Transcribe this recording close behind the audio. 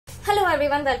Hello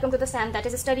everyone, welcome to the SAM, that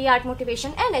is Study Art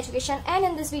Motivation and Education, and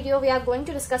in this video we are going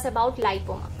to discuss about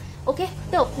lipoma. Okay,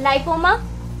 तो lipoma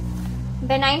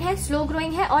benign है, slow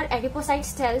growing है और adipocyte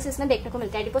sales इसमें देखने को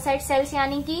मिलते हैं. Adipocyte sales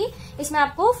यानी कि इसमें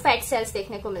आपको फैट सेल्स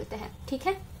देखने को मिलते हैं. ठीक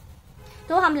है,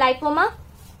 तो हम लाइपोमा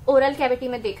ओरल कैविटी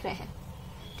में देख रहे हैं.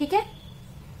 ठीक है,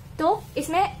 तो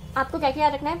इसमें आपको क्या क्या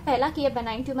रखना है. पहला कि ये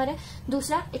बेनाइन ट्यूमर है,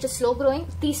 दूसरा इट इज स्लो ग्रोइंग,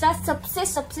 तीसरा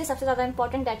सबसे ज्यादा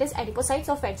इंपॉर्टेंट दैट इज एडिपोसाइट्स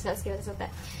और फैट सेल्स की वजह से होता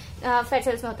है, फैट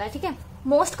सेल्स में होता है. ठीक है,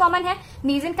 मोस्ट कॉमन है,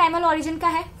 मीजेनकाइमल ओरिजिन का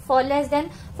है, फॉर लेस देन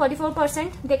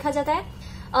 44% देखा जाता है.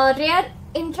 रेयर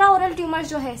इंट्राओरल ट्यूमर्स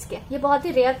जो है इसके, ये बहुत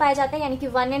ही रेयर पाए जाते हैं, यानी कि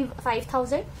 1 in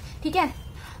 5000. ठीक है,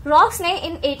 रॉक्स ने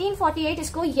इन 1848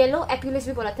 इसको येलो एप्यूलिस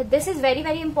भी बोला था. This is very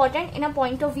very important in a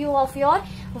point of view of your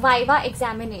viva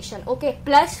examination. Okay,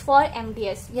 plus for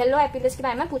MDS yellow एप्यूलिस के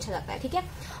बारे में पूछा जाता है. ठीक है,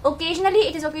 occasionally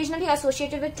it is occasionally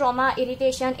associated with trauma,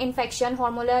 irritation, infection,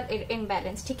 hormonal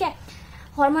imbalance. ठीक है,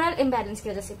 हार्मोनल इम्बैलेंस की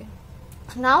वजह से भी.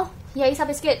 नाउ यही सब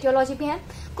इसके एटियोलॉजी भी है.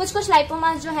 कुछ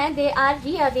लाइपोमास जो है they are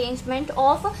rearrangement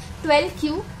of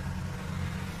 12q,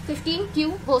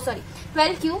 12q,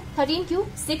 13q,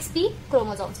 6p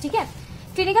chromosomes. ठीक है,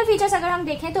 क्लिनिकल फीचर्स अगर हम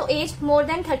देखें तो एज मोर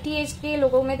देन 30 एज के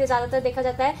लोगों में ज्यादातर देखा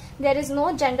जाता है. There is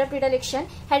no gender predilection.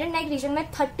 Head and neck region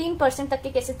में 13% तक के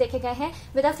केसेस देखे गए हैं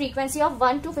with a frequency of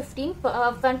 1 to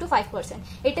 5%.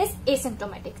 It is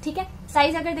asymptomatic. ठीक है,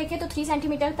 साइज अगर देखें तो 3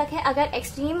 सेंटीमीटर तक है. अगर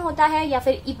एक्सट्रीम होता है या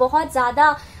फिर बहुत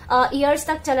ज्यादा ईयर्स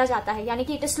तक चला जाता है, यानी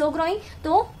कि इट इज स्लो ग्रोइंग,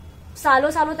 तो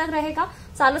सालों तक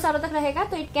रहेगा,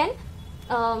 तो it can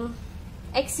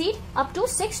exceed up to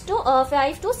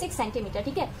 5 to 6 centimetre.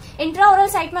 ठीक है, इंट्राओरल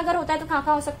साइट में अगर होता है तो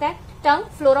कहाँ हो सकता है. टंग,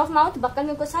 floor of mouth, buckle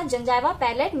mucosa, gingiva,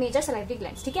 palette, major salivary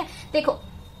glands. ठीक है, देखो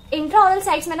इंट्राओरल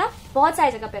साइट्स में ना बहुत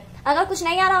सारी जगह पे अगर कुछ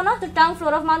नहीं आ रहा हो ना तो टंग,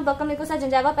 floor of mouth, buckle mucosa,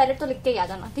 gingiva, palette तो लिख के ही आ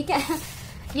जाना. ठीक है,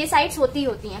 ये साइट्स होती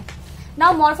हैं.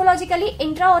 नाउ मॉर्फोलॉजिकली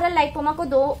इंट्राओरल लाइपोमा को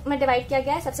 2 में डिवाइड किया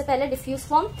गया है. सबसे पहले diffuse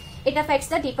form, it affects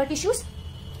the deeper tissues.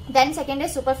 Then second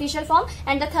is superficial form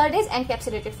and the third is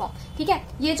encapsulated form. ठीक है,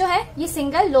 ये जो है ये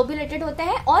सिंगल लोब्यूलेटेड होते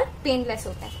हैं और पेनलेस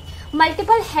होते हैं.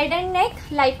 Multiple head and neck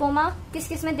lipoma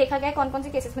किस में देखा गया, कौन से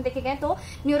केसेस में देखे गए, तो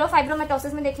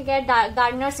न्यूरोफाइब्रोमेटोसिस में देखे गए,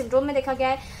 गार्डनर सिंड्रोम में देखा गया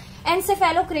है,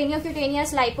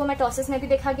 एनसेफेलोक्रेनियोक्यूटेनियस लाइपोमेटोसिस में भी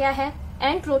देखा गया है,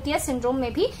 एंड प्रोटियस सिंड्रोम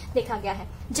में भी देखा गया है.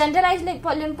 जनरलाइज्ड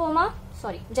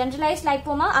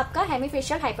लाइपोमा आपका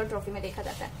हेमीफेशियल हाइपरट्रोफी में देखा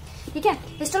जाता है. ठीक है,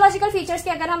 हिस्टोलॉजिकल फीचर्स की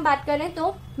अगर हम बात करें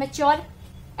तो मैच्योर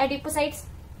एडिपोसाइट्स,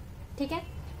 ठीक है,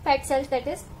 fat cells, that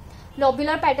is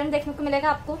lobular pattern देखने को मिलेगा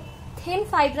आपको, थिन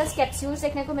फाइब्रस कैप्सूल्स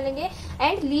देखने को मिलेंगे,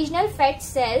 and लीजनल fat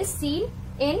cells seen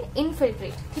in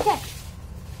infiltrate. ठीक है,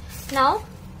 नाउ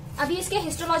अभी इसके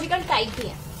हिस्टोलॉजिकल टाइप भी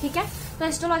है. ठीक है, तो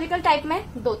हिस्टोलॉजिकल टाइप में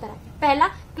 2 तरह. पहला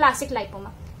क्लासिक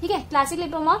लाइपोमा. ठीक है, classic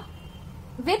lipoma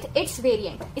with its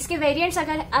variant. इसके वेरिएंट्स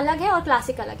अगर अलग है और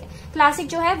क्लासिक अलग है. क्लासिक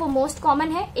जो है वो मोस्ट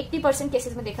कॉमन है, 80%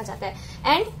 केसेस में देखा जाता है,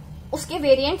 एंड उसके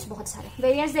वेरिएंट्स बहुत सारे.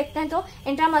 वेरिएंट्स देखते हैं तो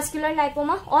इंट्रामस्कुलर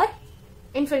लाइपोमा और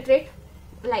इनफिल्ट्रेट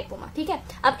लाइपोमा. ठीक है,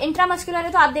 अब इंट्रामस्कुलर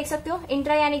है तो आप देख सकते हो,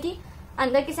 इंट्रा यानी कि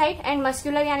अंदर की साइड, एंड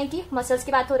मस्कुलर यानी कि मसल्स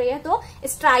की बात हो रही है, तो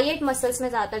स्ट्राइएट मसल्स में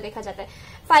ज्यादातर देखा जाता है.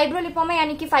 फाइब्रोलिपोमा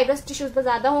यानी कि फाइब्रस टिश्यूज पर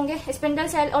ज्यादा होंगे. स्पिंडल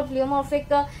सेल और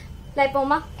प्लियोमॉर्फिक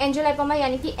लाइपोमा, एंजियोलाइपोमा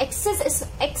यानी कि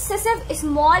एक्सेसिव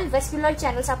स्मॉल वेस्कुलर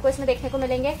चैनल्स आपको इसमें देखने को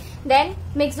मिलेंगे. Then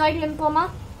मिक्सॉइड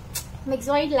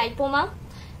lipoma,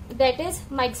 that is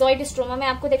माइक्सॉइड stroma में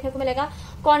आपको देखने को मिलेगा.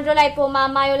 कॉन्ड्रोलाइपोमा,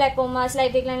 मायोलाइपोमा,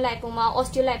 salivary gland lipoma,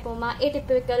 ऑस्टियोलाइपोमा,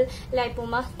 atypical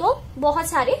lipoma, तो बहुत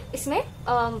सारे इसमें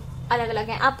अलग अलग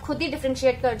हैं. आप खुद ही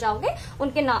डिफरेंशिएट कर जाओगे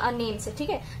उनके नेम से. ठीक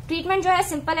है, ट्रीटमेंट जो है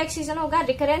सिंपल एक्ससिजन होगा.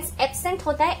 रिकरेंस एब्सेंट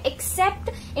होता है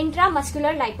accept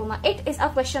intramuscular lipoma. It is a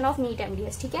question of NEET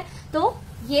MDS. ठीक है, तो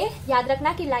ये याद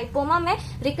रखना कि लाइपोमा में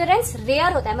रिकरेंस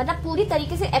रेयर होता है, मतलब पूरी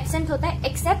तरीके से एब्सेंट होता है,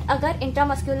 एक्सेप्ट अगर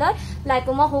इंट्रामस्कुलर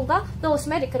लाइपोमा होगा तो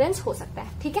उसमें रिकरेंस हो सकता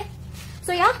है. ठीक है,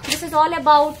 so yeah, this is all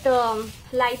about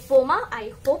lipoma.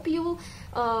 I hope you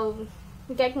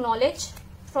get knowledge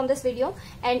from this video,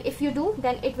 and if you do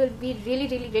then it will be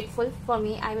really grateful for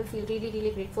me. I will feel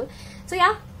really grateful. So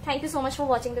yeah, thank you so much for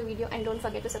watching the video, and don't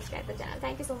forget to subscribe the channel.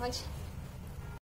 Thank you so much.